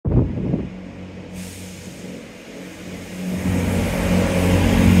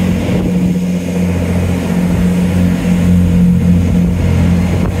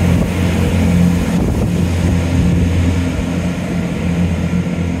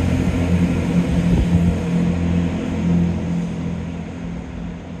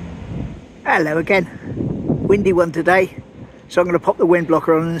Hello again. Windy one today, so I'm going to pop the wind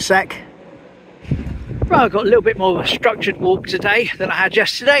blocker on in a sec. Right, I've got a little bit more of a structured walk today than I had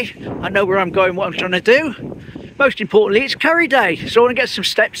yesterday. I know where I'm going, what I'm trying to do. Most importantly, it's curry day, so I want to get some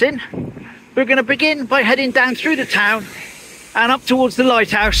steps in. We're going to begin by heading down through the town and up towards the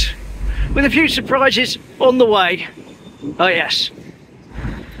lighthouse with a few surprises on the way. Oh yes.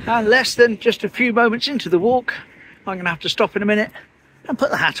 And less than just a few moments into the walk, I'm going to have to stop in a minute and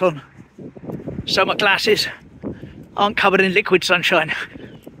put the hat on, so my glasses aren't covered in liquid sunshine.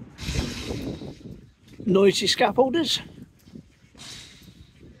 Noisy scaffolders,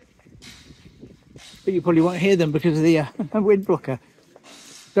 but you probably won't hear them because of the wind blocker.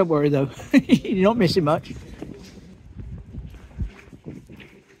 Don't worry though, you're not missing much.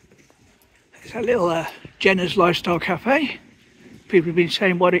 It's a little Jenna's Lifestyle Cafe. People have been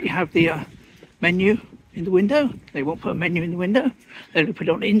saying, why don't you have the menu in the window? They won't put a menu in the window. They'll put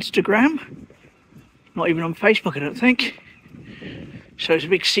it on Instagram. Not even on Facebook, I don't think. So it's a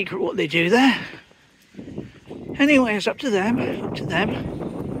big secret what they do there. Anyway, it's up to them,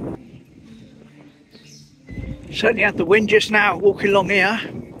 Certainly had the wind just now, walking along here.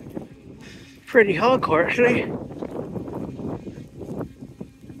 Pretty hardcore, actually.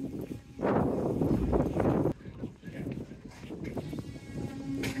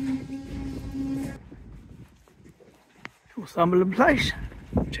 Northumberland Place,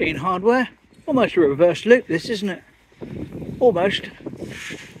 Teen Hardware. Almost a reverse loop, this, isn't it? Almost.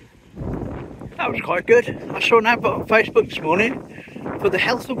 That was quite good. I saw an advert on Facebook this morning for the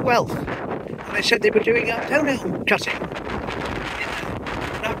Health of Wealth, and they said they were doing a toenail cutting.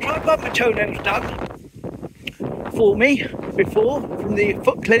 Now, I've tried to have my toenails done for me before from the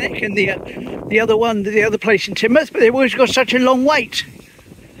foot clinic and the other place in Teignmouth, but they've always got such a long wait.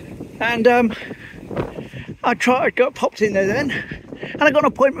 And I got popped in there then, and I got an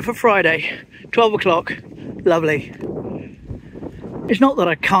appointment for Friday, 12 o'clock. Lovely. It's not that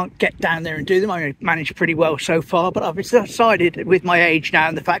I can't get down there and do them. I managed pretty well so far, but I've decided with my age now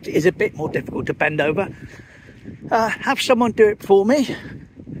and the fact it is a bit more difficult to bend over, have someone do it for me,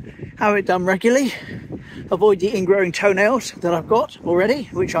 have it done regularly, avoid the ingrowing toenails that I've got already,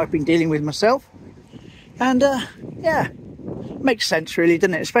 which I've been dealing with myself. And yeah, makes sense really,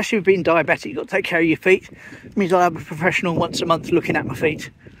 doesn't it? Especially with being diabetic, you've got to take care of your feet. It means I'll have a professional once a month looking at my feet.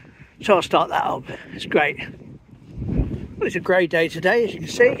 So I'll start that up. It's great. Well, it's a grey day today, as you can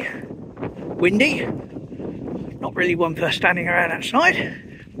see. Windy. Not really one for standing around outside.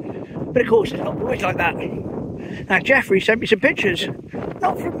 But of course, it's not always like that. Now, Jeffrey sent me some pictures.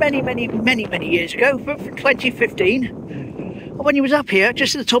 Not from many years ago, but from 2015. When he was up here,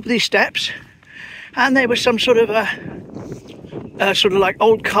 just at the top of these steps. And there was some sort of like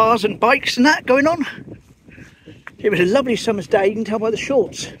old cars and bikes and that going on. It was a lovely summer's day. You can tell by the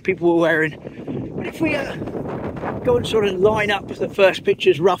shorts people were wearing. But if we go and sort of line up the first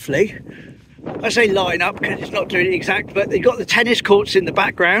pictures roughly, I say line up because it's not doing it exact, but they've got the tennis courts in the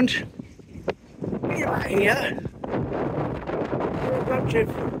background. Right here, a bunch of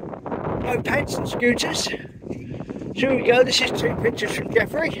mopeds and scooters. So here we go. This is two pictures from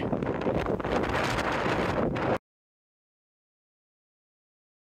Jeffrey.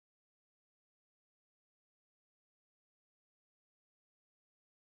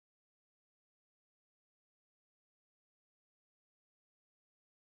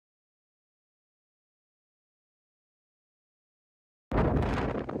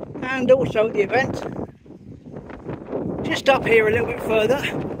 And also at the event, just up here a little bit further,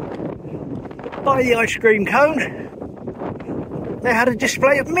 by the ice cream cone, they had a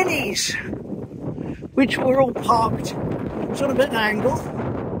display of minis, which were all parked sort of at an angle.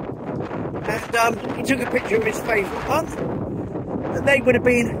 And he took a picture of his favourite one, and they would have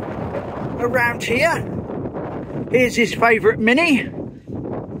been around here. Here's his favourite mini.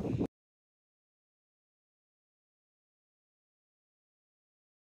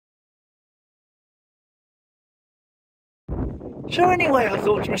 So anyway, I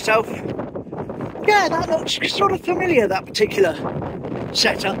thought to myself, yeah, that looks sort of familiar, that particular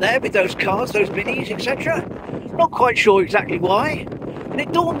setup there with those cars, those minis, etc. Not quite sure exactly why. And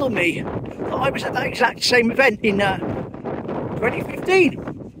it dawned on me that I was at that exact same event in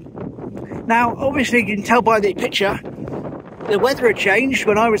 2015. Now, obviously, you can tell by the picture, the weather had changed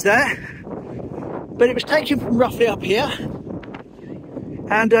when I was there. But it was taken from roughly up here.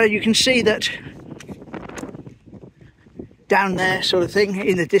 And you can see that down there sort of thing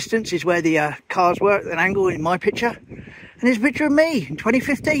in the distance is where the cars were at an angle in my picture, and there's a picture of me in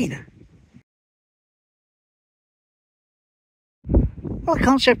 2015. Well, I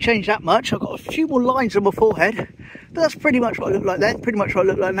can't say I've changed that much. I've got a few more lines on my forehead, but that's pretty much what I look like then, pretty much what I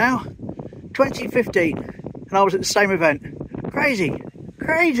look like now. 2015, and I was at the same event. Crazy,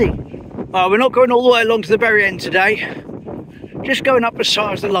 crazy. We're not going all the way along to the very end today. Just going up as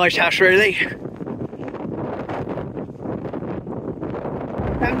far as the lighthouse, really.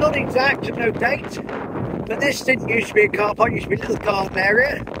 Now, not exact and no date, but this didn't used to be a car park. It used to be a little garden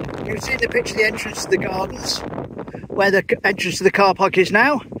area. You can see in the picture the entrance to the gardens, where the entrance to the car park is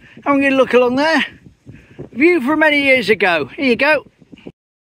now. And we're going to look along there. View from many years ago. Here you go.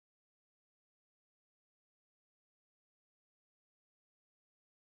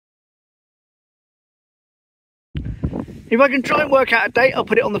 If I can try and work out a date, I'll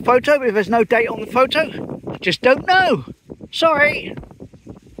put it on the photo. But if there's no date on the photo, I just don't know. Sorry.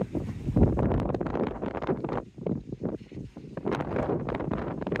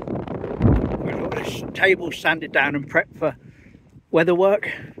 This table's sanded down and prepped for weather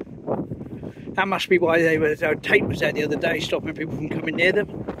work. That must be why tape was there the other day, stopping people from coming near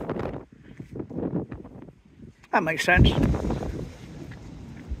them. That makes sense.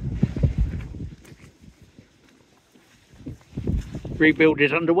 Rebuild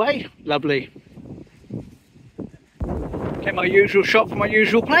is underway. Lovely. Get my usual shot from my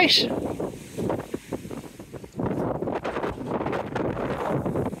usual place.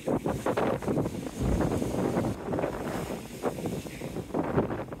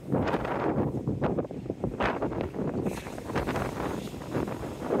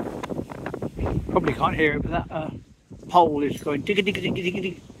 Probably can't hear it, but that pole is going digga digga digga digga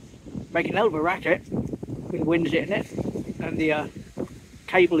digga, making a hell of a racket with the winds hitting it, and the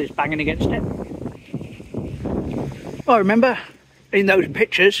cable is banging against it. I remember in those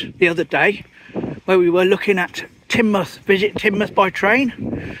pictures the other day where we were looking at Teignmouth, visit Teignmouth by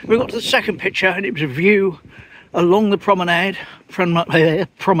train. We got to the second picture and it was a view along the promenade from what I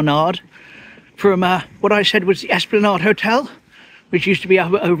said was the Esplanade Hotel, which used to be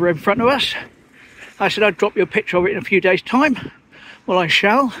over in front of us. I said I'd drop you a picture of it in a few days' time. Well, I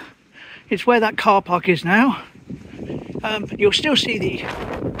shall. It's where that car park is now. You'll still see the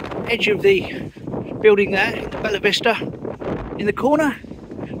edge of the building there, in the Bella Vista, in the corner.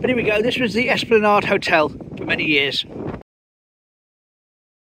 But here we go, this was the Esplanade Hotel for many years.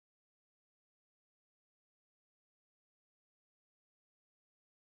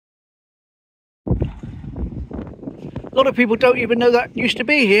 A lot of people don't even know that used to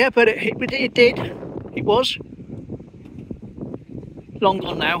be here, but it did. It was. Long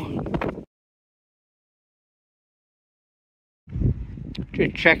gone now.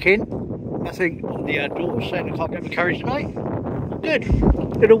 Just check in. Nothing on the door saying I can't get my carriage tonight. Good.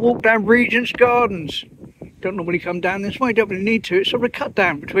 Little walk down Regents Gardens. Don't normally come down this way, don't really need to. It's sort of a cut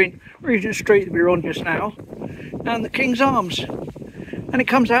down between Regent Street that we were on just now and the King's Arms. And it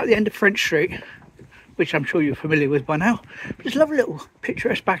comes out at the end of French Street, which I'm sure you're familiar with by now. But it's a lovely little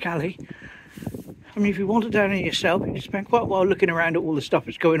picturesque back alley. I mean, if you wander down here yourself, you can spend quite a while looking around at all the stuff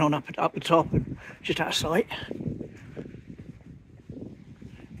that's going on up the top and just out of sight.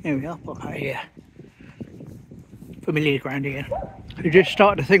 Here we are, out here. Familiar ground here. We just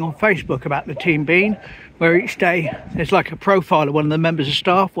started a thing on Facebook about the team bean, where each day there's like a profile of one of the members of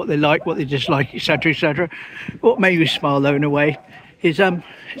staff, what they like, what they dislike, etc, etc. What made me smile though in a way is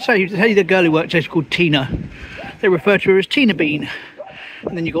say the girl who works there is called Tina. They refer to her as Tina Bean.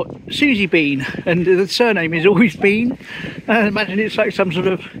 And then you've got Susie Bean, and the surname is always Bean. I imagine it's like some sort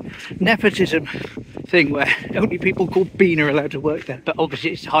of nepotism thing where only people called Bean are allowed to work there. But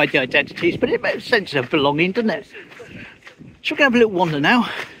obviously it's to hide the identities, but it makes sense of belonging, doesn't it? So we're going to have a little wander now.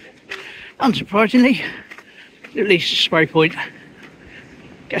 Unsurprisingly, at least a spray point.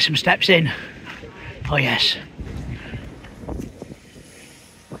 Get some steps in. Oh yes.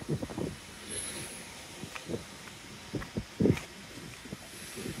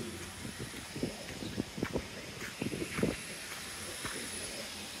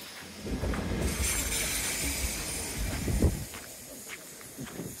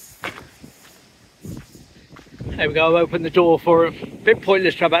 There we go, I've opened the door for him. A bit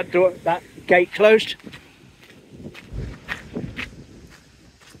pointless to have that gate closed.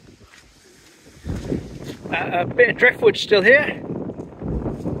 A bit of driftwood still here.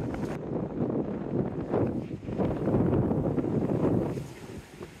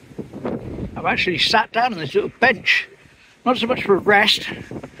 I've actually sat down on this little bench. Not so much for a rest,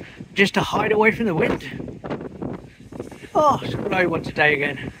 just to hide away from the wind. Oh, it's a blowy one today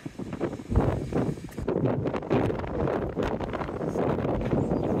again.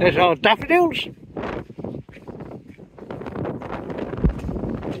 There's our daffodils.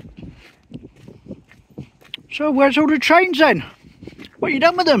 So where's all the trains then? What have you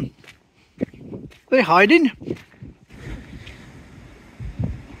done with them? Are they hiding?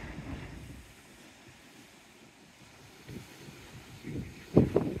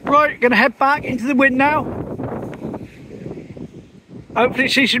 Right, gonna head back into the wind now. Hopefully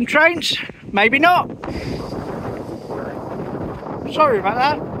see some trains, maybe not. Sorry about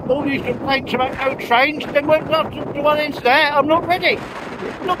that. All these complaints about no trains, then when the one is there, I'm not ready.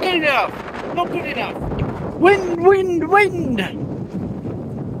 Not good enough. Not good enough. Wind, wind, wind.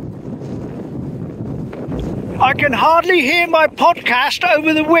 I can hardly hear my podcast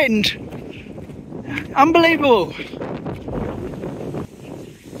over the wind. Unbelievable.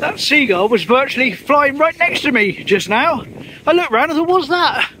 That seagull was virtually flying right next to me just now. I looked round and thought, what's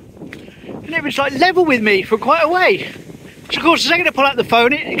that? And it was like level with me for quite a way. So of course, the second I pull out the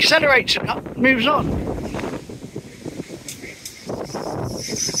phone, it accelerates and moves on.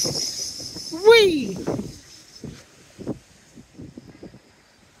 Whee!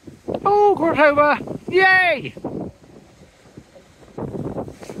 Oh, crossover! Yay!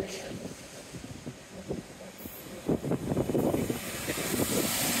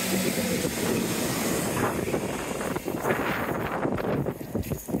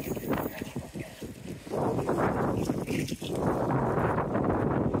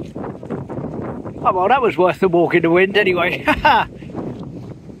 Oh well, that was worth the walk in the wind anyway.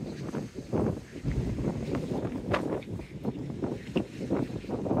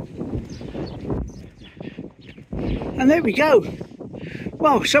 And there we go.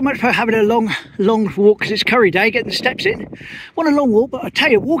 Well, so much for having a long walk, because it's curry day, getting the steps in. Want a long walk, but I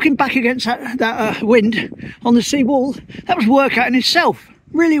tell you, walking back against that wind on the seawall, that was workout in itself.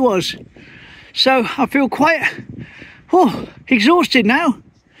 Really was. So I feel quite exhausted now.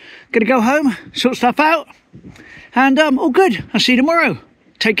 Gonna go home, sort stuff out, and all good. I'll see you tomorrow.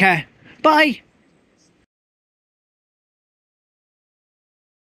 Take care. Bye.